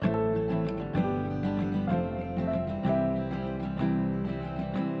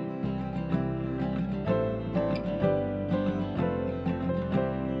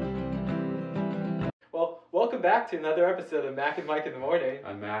welcome back to another episode of Mac and Mike in the Morning.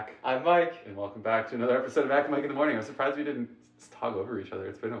 I'm Mac. I'm Mike. And welcome back to another episode of Mac and Mike in the Morning. I'm surprised we didn't talk over each other.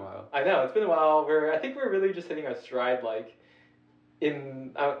 It's been a while. I know, it's been a while. I think we're really just hitting our stride, like, I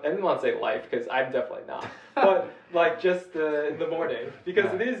didn't want to say life, because I'm definitely not. But, like, just in the morning.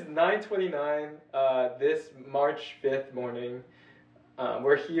 Because It is 9:29 this March 5th morning.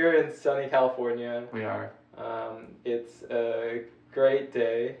 We're here in sunny California. We are. It's a great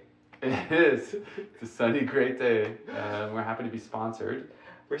day. It is. It's a sunny, great day. We're happy to be sponsored.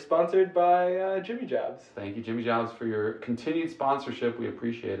 We're sponsored by Jimmy Jobs. Thank you, Jimmy Jobs, for your continued sponsorship. We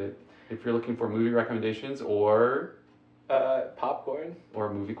appreciate it. If you're looking for movie recommendations or popcorn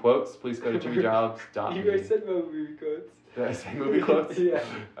or movie quotes, please go to jimmyjobs.me. You guys said movie quotes. Did I say movie quotes? Yeah.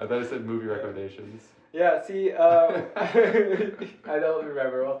 I thought I said movie recommendations. Yeah, see, I don't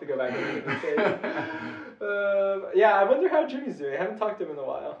remember. We'll have to go back and look at the yeah, I wonder how Jimmy's doing. I haven't talked to him in a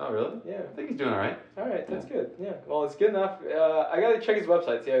while. Oh, really? Yeah. I think he's doing all right. All right, that's good. Yeah. Well, it's good enough. I got to check his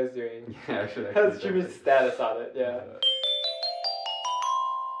website, see how he's doing. Yeah, I should actually. How's Jimmy's status on it? Yeah.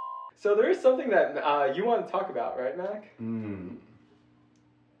 So there is something that you want to talk about, right, Mac?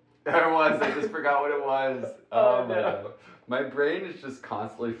 There was. I just forgot what it was. Oh, no. My brain is just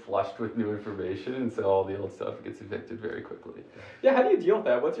constantly flushed with new information, and so all the old stuff gets evicted very quickly. Yeah, how do you deal with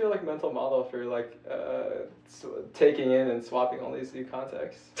that? What's your mental model for taking in and swapping all these new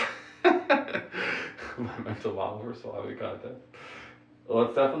contexts? My mental model for swapping content. Well,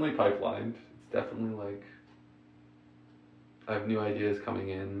 it's definitely pipelined. It's definitely I have new ideas coming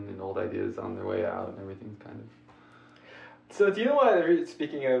in and old ideas on their way out, and everything's kind of. So do you know what?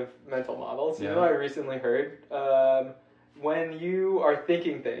 Speaking of mental models, you know what I recently heard? When you are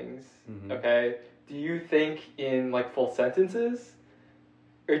thinking things, okay, do you think in full sentences,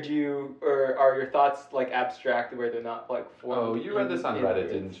 or are your thoughts abstract where they're not formed? Oh, you read this on Reddit,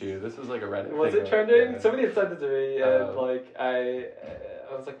 didn't you? This was a Reddit. Was thing, it trending? Yeah. Somebody had sent it to me, and I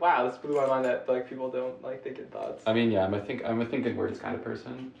was like, wow, this blew my mind that people don't think in thoughts. I mean, yeah, I'm a thinking words kind of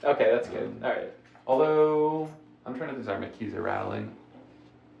person. Okay, that's good. All right. Although I'm trying to decide, my keys are rattling.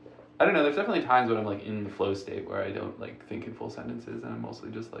 I don't know, there's definitely times when I'm in the flow state where I don't think in full sentences, and I'm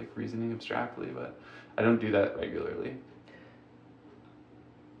mostly just reasoning abstractly, but I don't do that regularly.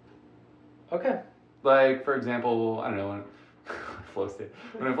 Okay. For example, I don't know, when flow state.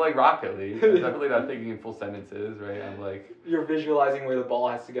 When I'm playing Rocket League, I'm definitely not thinking in full sentences, right? I'm you're visualizing where the ball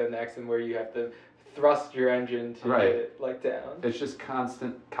has to go next and where you have to thrust your engine to get it down. It's just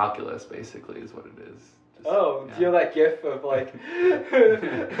constant calculus, basically, is what it is. Do you know that GIF of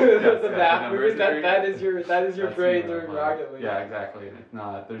the math movies? That is your brain during Rocket League. Yeah, exactly. And it's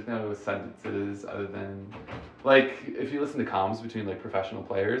not. There's no sentences other than if you listen to comms between professional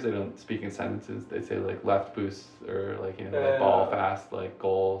players, they don't speak in sentences. They say left boost or ball fast,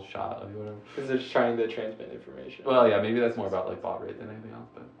 goal shot, whatever. Because they're just trying to transmit information. Well, yeah, maybe that's more about ball rate than anything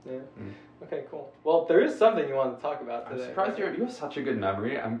else, but yeah. Okay, cool. Well, there is something you want to talk about today. I'm surprised you have such a good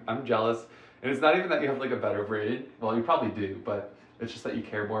memory. I'm jealous. And it's not even that you have a better brain. Well, you probably do, but it's just that you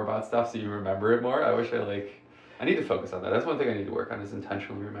care more about stuff, so you remember it more. I wish I need to focus on that. That's one thing I need to work on, is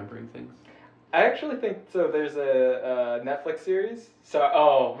intentionally remembering things. I actually think so. There's a Netflix series. So,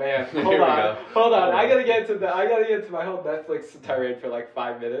 oh man, hold on. I gotta get into my whole Netflix tirade for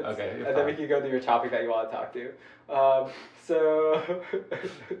 5 minutes. Okay, and then we can go to your topic that you want to talk to.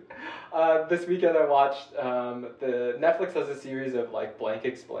 This weekend I watched the Netflix has a series of Blank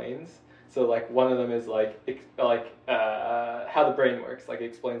Explains. So one of them is how the brain works. It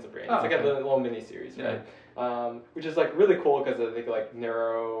explains the brain. It's a little mini series, right? Yeah. Which is really cool because I think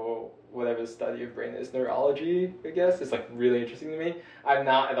whatever the study of brain is, neurology, I guess, is really interesting to me. I'm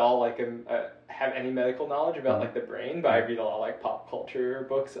not at all have any medical knowledge about the brain, but I read a lot of pop culture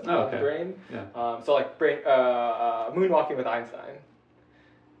books on the brain. Yeah. Brain Moonwalking with Einstein.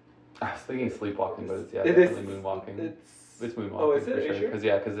 I was thinking sleepwalking, but it's definitely moonwalking. It's moonwalking. Oh, is it? For sure.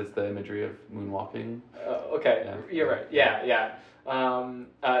 Because it's the imagery of moonwalking. Okay. Yeah. You're right. Yeah.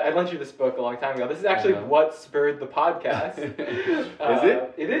 I lent you this book a long time ago. This is actually what spurred the podcast. Is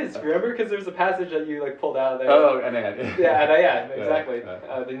it? It is. Remember, because there's a passage that you pulled out of there. Oh, and I had. Yeah, exactly.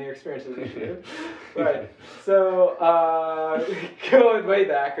 The New Experiences Initiative. Right. So going way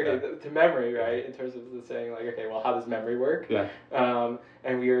back, to memory, right? In terms of saying how does memory work? Yeah.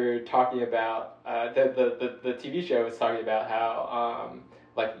 And we were talking about the TV show was talking about how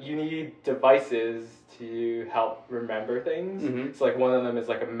you need devices to help remember things. Mm-hmm. So one of them is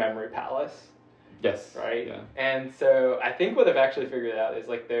a memory palace. Yes. Right? Yeah. And so I think what I've actually figured out is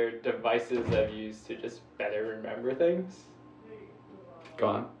they're devices I've used to just better remember things. Go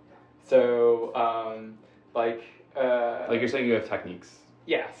on. So you're saying you have techniques.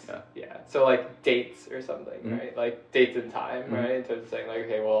 Yes. Yeah. Yeah. So like dates or something, Mhm. right? Like dates and time, Mhm. right? In terms of saying like,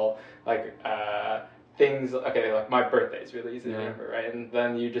 okay, well, like things. Okay, like my birthday is really easy to Yeah. remember, right? And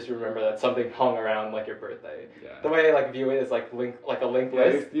then you just remember that something hung around like your birthday. Yeah. The way I like view it is like a linked Yeah,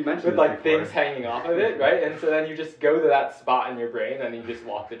 list you mentioned with this like before. things hanging off of it, right? And so then you just go to that spot in your brain and you just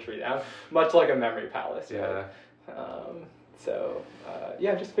walk the tree down, much like a memory palace. Yeah. Right?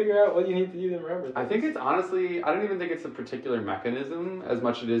 Yeah, just figure out what you need to do to remember things. I think it's honestly, I don't even think it's a particular mechanism as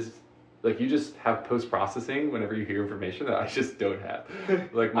much as it is, like, you just have post-processing whenever you hear information that I just don't have.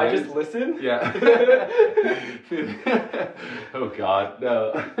 Like, I just listen? Yeah. Oh, God,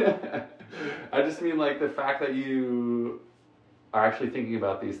 no. I just mean, like, the fact that you are actually thinking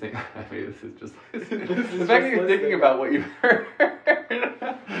about these things. I mean, this is just listening. The fact that you're thinking about what you've heard.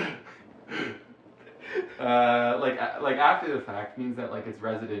 Like after the fact means that like it's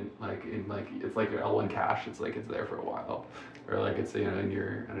resident, like in like it's like your L1 cache. It's like it's there for a while, or like it's, you know, in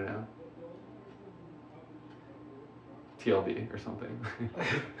your, I don't know, TLB or something.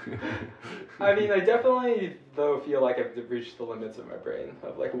 I mean, I definitely though feel like I've reached the limits of my brain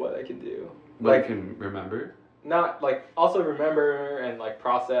of like what I can do. What Like you can remember. not like also remember and like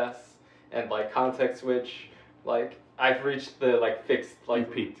process and like context switch. Like I've reached the like fixed like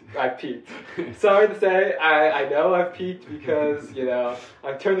You peaked. I've peaked. Sorry to say, I know I've peaked because, you know,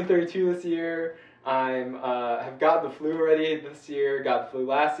 I'm turning 32 this year. I'm have got the flu already this year, got the flu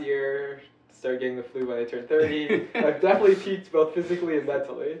last year, started getting the flu when I turned 30. I've definitely peaked both physically and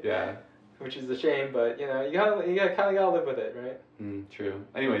mentally. Yeah. Which is a shame, but you know, you kind of gotta live with it, right? True.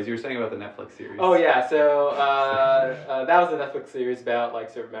 Anyways, you were saying about the Netflix series. Oh yeah, so that was a Netflix series about like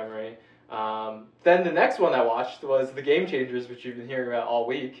sort of memory. Then the next one I watched was The Game Changers, which you've been hearing about all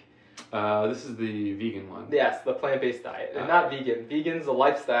week. This is the vegan one. Yes, the plant-based diet, and not vegan. Vegan's a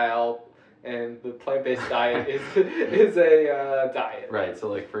lifestyle, and the plant-based diet is a diet. Right. So,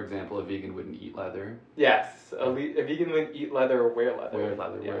 like, for example, a vegan wouldn't eat leather. Yes, a vegan wouldn't eat leather or wear leather. Wear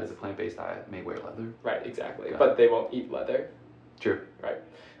leather, yes. whereas a plant-based diet may wear leather. Right, exactly. Got But it. they won't eat leather. True. Right.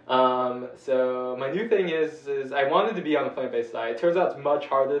 So my new thing is I wanted to be on a plant-based diet. Turns out it's much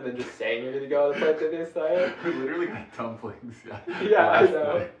harder than just saying you're going to go on a plant-based diet. We literally got dumplings. Yeah, I last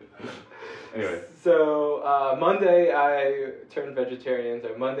know. night. Anyway. So Monday I turned vegetarian.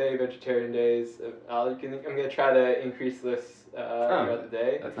 So Monday vegetarian days. I'm gonna try to increase this throughout the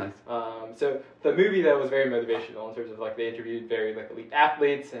day. That's nice. So the movie that was very motivational in terms of like they interviewed very like elite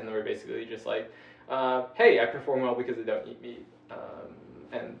athletes and they were basically just like, hey, I perform well because I don't eat meat.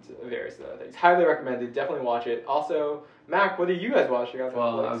 And various other things. Highly recommended. Definitely watch it. Also, Mac, what are you guys watching on Netflix?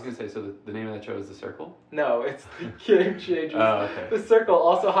 Well, I was going to say, so the name of that show is The Circle? No, it's The Game Changers. Oh, okay. The Circle,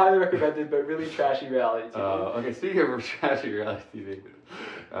 also highly recommended, but really trashy reality TV. Okay, speaking of trashy reality TV,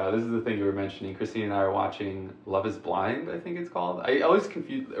 this is the thing you were mentioning. Christine and I are watching Love is Blind, I think it's called. I always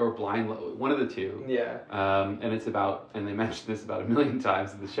confuse, or Blind, one of the two. Yeah. And it's about, and they mentioned this about 1 million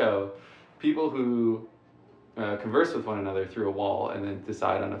times in the show, people who converse with one another through a wall and then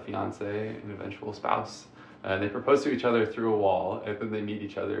decide on a fiance and eventual spouse. They propose to each other through a wall, and then they meet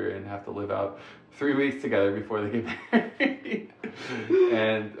each other and have to live out 3 weeks together before they get married.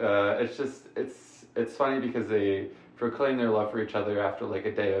 And it's funny because they proclaim their love for each other after like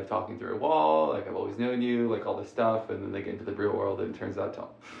a day of talking through a wall, like I've always known you, like all this stuff, and then they get into the real world and it turns out to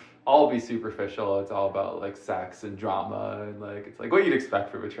all be superficial. It's all about like sex and drama and like it's like what you'd expect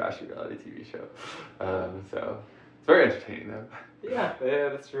from a trashy reality TV show. So it's very entertaining though. Yeah,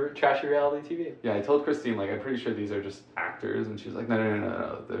 that's trashy reality TV. Yeah, I told Christine like I'm pretty sure these are just actors, and she was like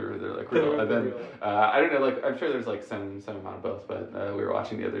no, they're like real. And then I don't know, like I'm sure there's like some amount of both, but we were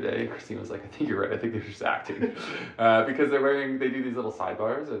watching the other day. Christine was like, I think you're right. I think they're just acting because they do these little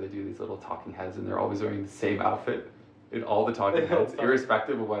sidebars or they do these little talking heads, and they're always wearing the same outfit. In all the talking heads,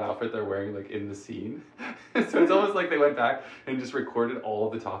 irrespective of what outfit they're wearing, like in the scene. So it's almost like they went back and just recorded all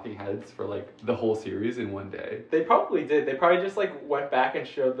of the talking heads for like the whole series in one day. They probably did. They probably just like went back and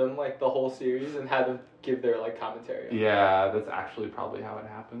showed them like the whole series and had them give their like commentary. Yeah, that's actually probably how it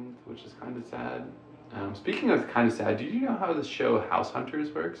happened, which is kind of sad. Speaking of kind of sad, did you know how the show House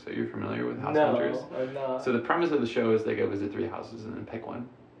Hunters works? Are you familiar with House Hunters? No, I'm not. So the premise of the show is they go visit 3 houses and then pick one.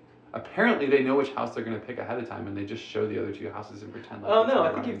 Apparently, they know which house they're going to pick ahead of time, and they just show the other 2 houses and pretend like. Oh no,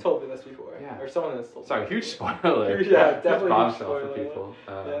 I think you've told me this before. Yeah. Or someone has told me. Sorry, huge spoiler. Yeah, definitely huge huge bombshell spoiler. for people.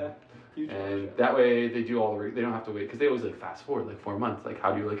 Yeah. Huge And bombshell. that way, they do all the. They don't have to wait because they always like fast forward like 4 months. Like,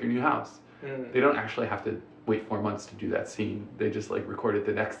 how do you like your new house? They don't actually have to wait 4 months to do that scene. They just like record it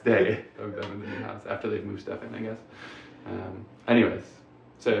the next day of them in the new house after they've moved stuff in, I guess. Anyways,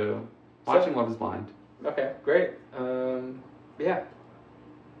 so watching Love is Blind. Okay, great. Yeah.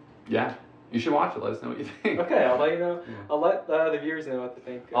 Yeah. You should watch it. Let us know what you think. Okay, I'll let you know. Yeah. I'll let the viewers know what to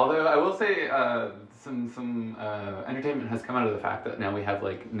think. Although I will say, some entertainment has come out of the fact that now we have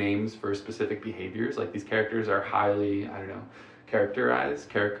like names for specific behaviors. Like these characters are highly, I don't know,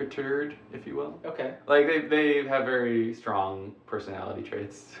 caricatured, if you will. Okay. Like they have very strong personality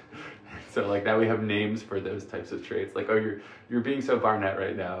traits. So like now we have names for those types of traits. Like, oh, you're being so Barnett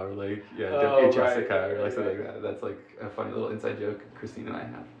right now, or like, yeah, don't be Jessica, or like something like that. That's like a funny little inside joke Christine and I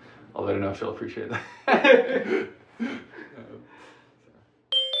have. Although I don't know if she'll appreciate that.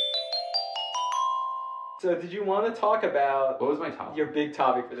 So did you want to talk about What was my topic? your big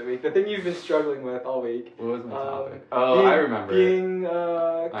topic for the week? The thing you've been struggling with all week. What was my topic? I remember. Being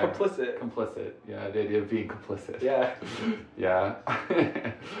complicit. Complicit. Yeah, the idea of being complicit. Yeah. Yeah.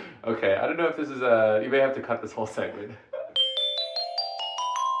 Okay, I don't know if this is you may have to cut this whole segment.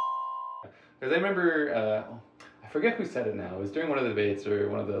 Because I remember, I forget who said it now. It was during one of the debates or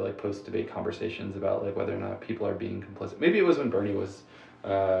one of the like post-debate conversations about like whether or not people are being complicit. Maybe it was when Bernie was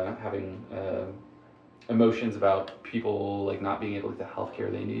having emotions about people like not being able to get the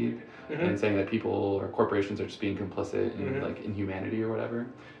healthcare they need, and saying that people or corporations are just being complicit in like inhumanity or whatever.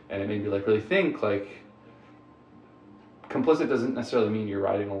 And it made me like really think like complicit doesn't necessarily mean you're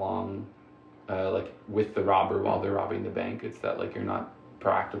riding along like with the robber while they're robbing the bank. It's that like you're not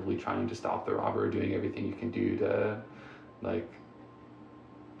proactively trying to stop the robber, doing everything you can do to like,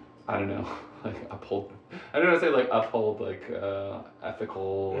 I don't know, like uphold, I don't know, say like uphold like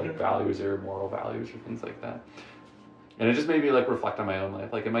ethical like values or moral values or things like that. And it just made me like reflect on my own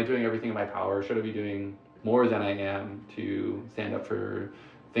life. Like, am I doing everything in my power? Should I be doing more than I am to stand up for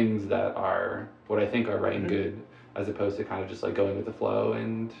things that are what I think are right and good, as opposed to kind of just like going with the flow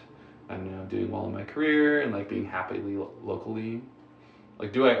and I don't know, doing well in my career and like being happily locally.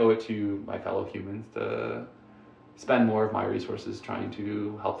 Like, do I owe it to my fellow humans to spend more of my resources trying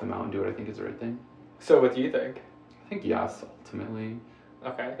to help them out and do what I think is the right thing? So what do you think? I think yes, ultimately.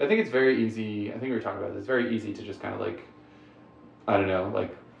 Okay. I think it's very easy, I think we were talking about this, it's very easy to just kind of like, I don't know,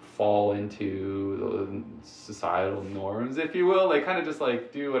 like fall into the societal norms, if you will. Like kind of just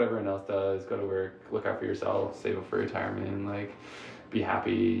like do what everyone else does, go to work, look out for yourself, save up for retirement, like be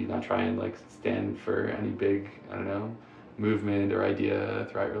happy, not try and like stand for any big, I don't know, movement or idea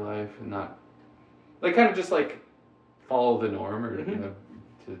throughout your life, and not like kind of just like follow the norm or you know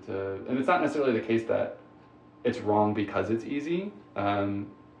and it's not necessarily the case that it's wrong because it's easy,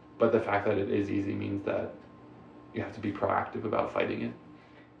 but the fact that it is easy means that you have to be proactive about fighting it.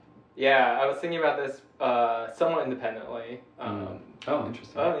 Yeah, I was thinking about this somewhat independently. Oh,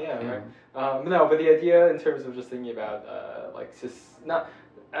 interesting. Oh yeah, right. No, but the idea in terms of just thinking about like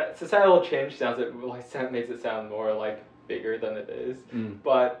societal change sounds makes it sound more like bigger than it is.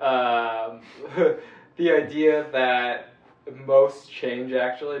 But the idea that most change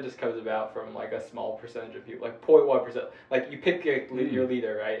actually just comes about from like a small percentage of people, like 0.1%. Like you pick your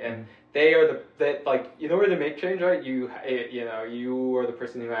leader, right, and they are like, in order to make change, right, you are the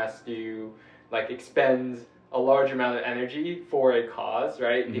person who has to like expend a large amount of energy for a cause,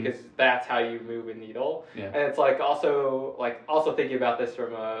 right? Because that's how you move a needle. Yeah. And it's like also thinking about this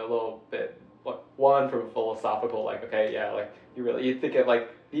from a little bit, one from a philosophical, like, okay, yeah, like you think of like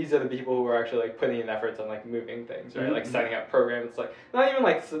these are the people who are actually like putting in efforts on like moving things, right? Like setting up programs, like not even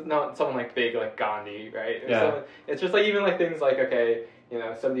like not someone like big like Gandhi, right? It's just like even like things like, okay, you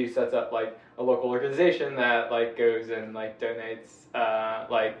know, somebody who sets up like a local organization that like goes and like donates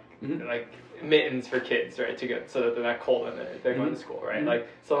like mittens for kids, right, to get so that they're not cold when they're going to school, right? Like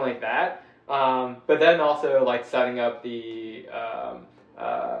something like that. But then also like setting up the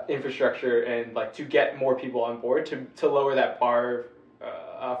infrastructure and like to get more people on board to lower that bar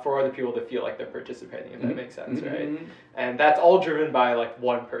for other people to feel like they're participating, if that makes sense, right? And that's all driven by like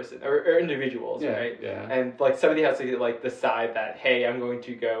one person or individuals, right? Yeah. And like somebody has to like decide that, hey, I'm going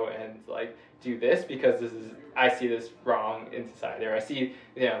to go and like do this because I see this wrong in society, or I see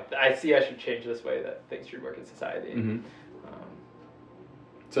I should change this way that things should work in society.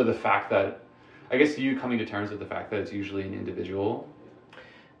 So the fact that, I guess you coming to terms with the fact that it's usually an individual.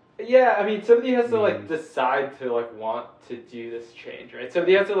 Yeah, I mean, somebody has to like decide to like want to do this change, right?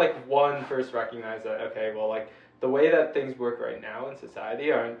 Somebody has to like first recognize that, okay, well, like the way that things work right now in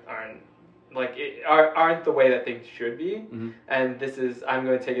society aren't the way that things should be, and I'm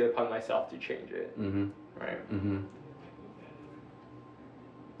going to take it upon myself to change it, right?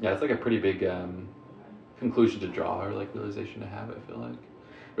 Yeah, it's like a pretty big conclusion to draw, or like realization to have, I feel like,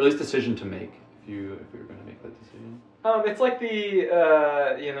 or at least decision to make if you were going to make that decision. It's like the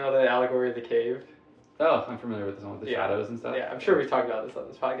the allegory of the cave. Oh, I'm familiar with this one with the shadows and stuff. Yeah, I'm sure we talked about this on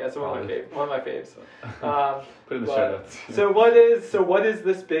this podcast. It's one of my faves. Put in the show notes. So what is the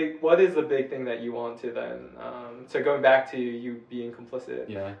big thing that you want to then? So going back to you being complicit.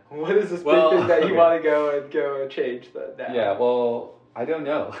 Yeah. What is this big thing that you want to go and change that? Yeah. Well, I don't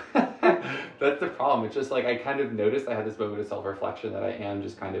know. That's the problem. It's just like I kind of noticed I had this moment of self-reflection that I am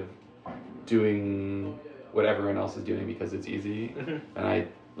just kind of doing what everyone else is doing because it's easy, Mm-hmm. and I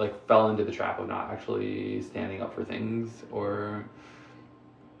like fell into the trap of not actually standing up for things, or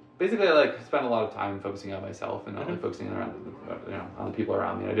basically I like spent a lot of time focusing on myself and not Mm-hmm. really focusing on the people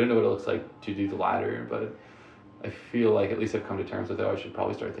around me. And I don't know what it looks like to do the latter, but I feel like at least I've come to terms with it. I should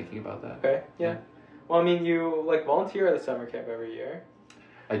probably start thinking about that. Okay. Yeah. Well, I mean, you like volunteer at the summer camp every year.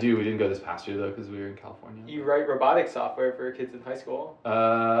 I do. We didn't go this past year though because we were in California. You write robotic software for kids in high school.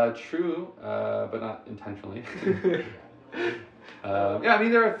 True, but not intentionally. Yeah, I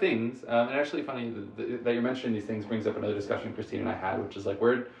mean there are things, and actually funny that you're mentioning these things brings up another discussion Christine and I had, which is like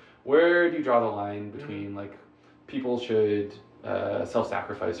where do you draw the line between like people should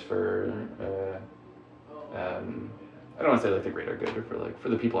self-sacrifice for I don't want to say like the greater good, or for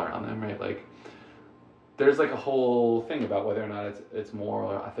the people around them, right? Like there's like a whole thing about whether or not it's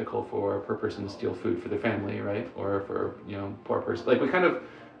moral or ethical for a poor person to steal food for their family, right? Or for poor person. Like we kind of,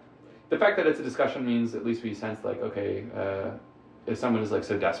 the fact that it's a discussion means at least we sense like, okay, if someone is like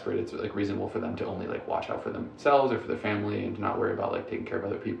so desperate, it's like reasonable for them to only like watch out for themselves or for their family and to not worry about like taking care of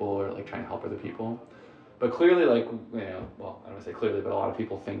other people or like trying to help other people. But clearly, like well, I don't want to say clearly, but a lot of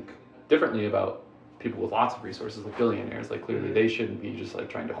people think differently about people with lots of resources, like billionaires. Like clearly they shouldn't be just like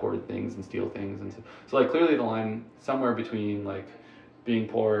trying to hoard things and steal things, and so like clearly the line somewhere between like being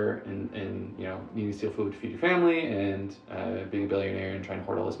poor and needing to steal food to feed your family and being a billionaire and trying to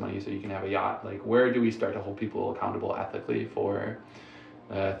hoard all this money so you can have a yacht. Like where do we start to hold people accountable ethically for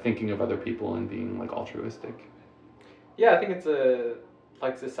thinking of other people and being like altruistic? Yeah, I think it's a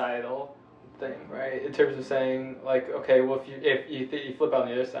like societal thing, right? In terms of saying like, okay, well if you flip on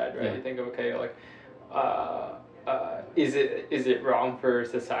the other side, right? Yeah. You think of okay, like is it wrong for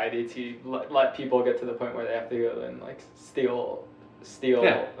society to let people get to the point where they have to go and like steal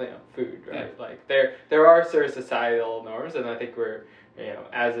food, right? Yeah. Like there are sort of societal norms, and I think we're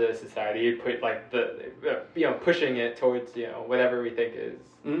as a society put like the pushing it towards whatever we think is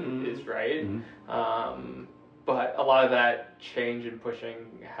right. Mm-hmm. But a lot of that change and pushing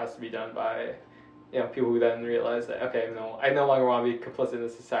has to be done by people who then realize that okay, no, I no longer want to be complicit in a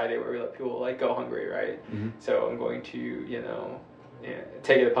society where we let people like go hungry, right? Mm-hmm. So I'm going to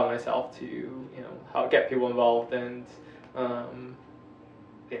take it upon myself to help get people involved and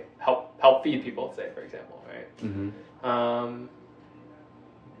help feed people, say for example, right? Mm-hmm.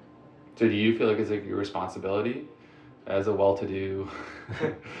 So do you feel like it's like your responsibility as a well-to-do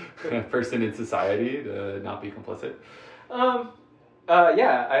person in society to not be complicit? Yeah,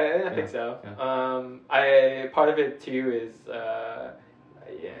 I think so. Yeah. Part of it too is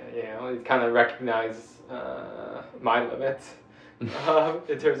kind of recognize my limits in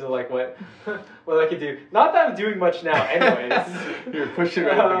terms of like what I can do. Not that I'm doing much now, anyways. You're pushing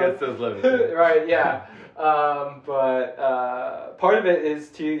right up against those limits. Right? Yeah. But part of it is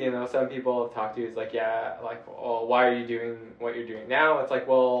too, some people I've talked to is like, yeah, like, well, why are you doing what you're doing now? It's like,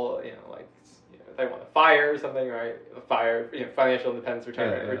 well, like, if they want to fire or something, right? Financial independence,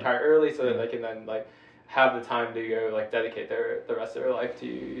 retire early, so that they can then like have the time to go like dedicate the rest of their life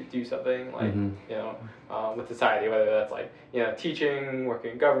to do something like with society, whether that's like teaching,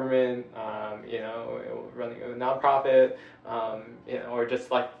 working in government, running a nonprofit, or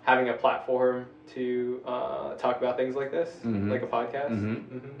just like having a platform to talk about things like this, like a podcast.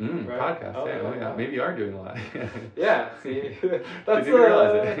 Right? Podcast, yeah. Maybe you are doing a lot. Yeah, see, that's didn't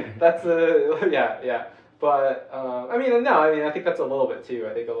realize it. That's yeah. But I think that's a little bit too.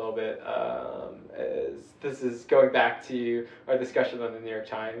 I think a little bit this is going back to our discussion on the New York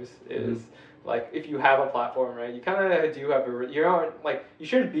Times is like if you have a platform, right? You kind of do have you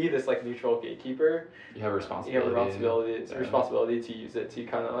shouldn't be this like neutral gatekeeper. You have a responsibility. You have a responsibility to use it to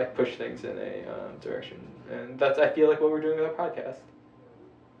kind of like push things in a direction, and that's I feel like what we're doing with our podcast.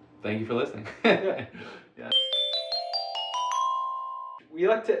 Thank you for listening. Yeah. We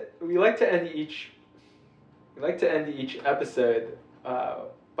like to end each episode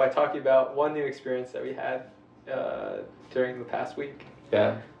by talking about one new experience that we had during the past week.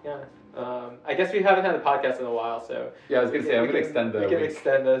 Yeah. Yeah. I guess we haven't had a podcast in a while, so yeah, I was gonna say I'm gonna extend the. We can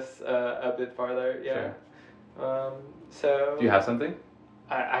extend this a bit farther. Yeah. Sure. So. Do you have something?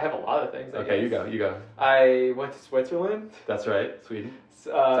 I have a lot of things. Okay, you go. I went to Switzerland. That's right, Sweden.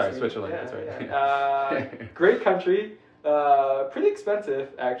 Switzerland. Yeah, that's right. Yeah. Great country. Pretty expensive,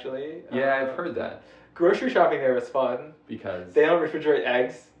 actually. Yeah, I've heard that. Grocery shopping there was fun. Because They don't refrigerate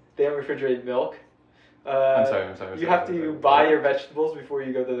eggs. They don't refrigerate milk. I'm sorry. You have to buy your vegetables before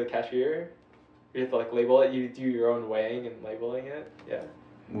you go to the cashier. You have to like label it. You do your own weighing and labeling it. Yeah.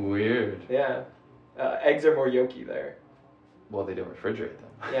 Weird. Yeah. Eggs are more yolky there. Well, they don't refrigerate them.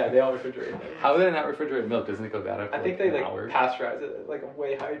 Yeah, they don't refrigerate them. How do they not refrigerate milk? Doesn't it go bad after I think like they an like hour? pasteurize it at like a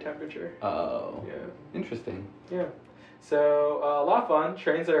way higher temperature. Oh. Yeah. Interesting. Yeah. So a lot of fun.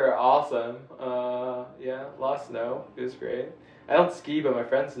 Trains are awesome. Yeah, a lot of snow. It was great. I don't ski, but my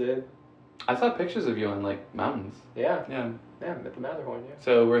friends did. I saw pictures of you on like mountains. Yeah. Yeah. Yeah, at the Matterhorn. Yeah.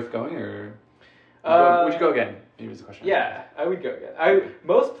 So worth going or? Would you go again? Maybe was the question. Yeah, I would go again.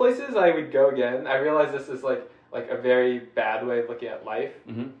 Most places I would go again. I realize this is like a very bad way of looking at life,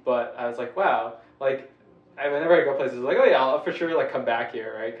 Mm-hmm. but I was like, wow, like whenever I go places, like, oh yeah, I'll for sure like come back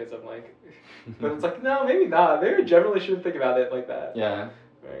here, right? Because I'm like, but it's like, no, maybe not. Maybe I generally shouldn't think about it like that. Yeah.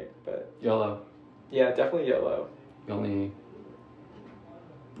 Right, but YOLO. yeah, definitely YOLO. You only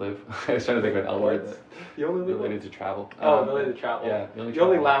live. I was trying to think of an L word. That You only live related to travel. Oh, related to travel. Yeah. You only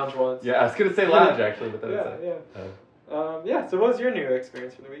travel. lounge once. Yeah, I was gonna say lounge actually, but then Yeah, it's yeah. Yeah. So, what was your new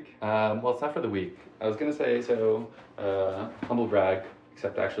experience for the week? well, it's not for the week. I was gonna say so. Humble brag,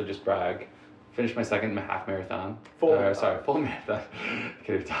 except actually just brag. Finished my second half marathon. Full marathon. I can't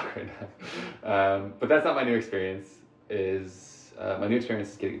even talk right now. But that's not my new experience. My new experience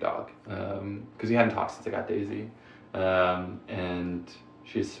is getting a dog. Because we hadn't talked since I got Daisy, and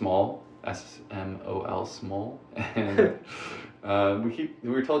she's small, SMOL, small, and we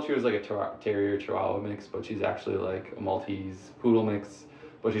were told she was like a terrier Chihuahua mix, but she's actually like a Maltese poodle mix.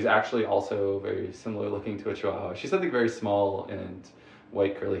 But she's actually also very similar looking to a Chihuahua. She's something very small and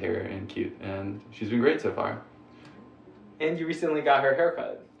white curly hair and cute, and she's been great so far. And you recently got her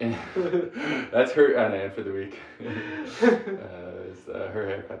haircut. That's her and for the week. It's her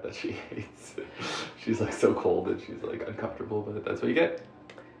haircut that she hates. She's like so cold and she's like uncomfortable, but that's what you get.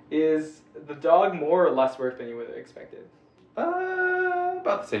 Is the dog more or less work than you would have expected?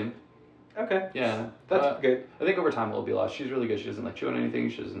 About the same. Okay. Yeah. That's good. I think over time it'll be a lot. She's really good. She doesn't like chew on anything.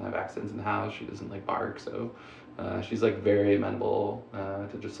 She doesn't have accidents in the house. She doesn't like bark. So she's like very amenable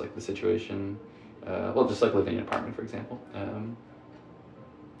to just like the situation. Just like living in an apartment, for example.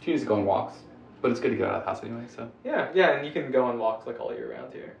 She needs to go on walks, but it's good to get out of the house anyway. So yeah, and you can go on walks like all year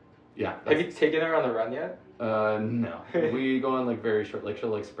round here. yeah. Have you taken her on the run yet? No. We go on like very short, like she'll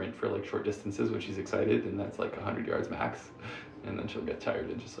like sprint for like short distances when she's excited, and that's like 100 yards max, and then she'll get tired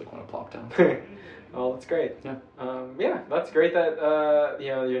and just like want to plop down. Well, that's great. Yeah. Yeah, that's great that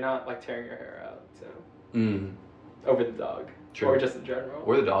you're not like tearing your hair out. So. Over the dog. True. Or just in general.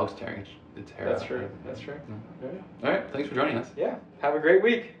 Or the dog's tearing its hair out. That's true. That's true. Yeah. All right. Thanks for joining us. Yeah. Have a great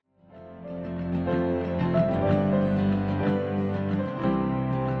week.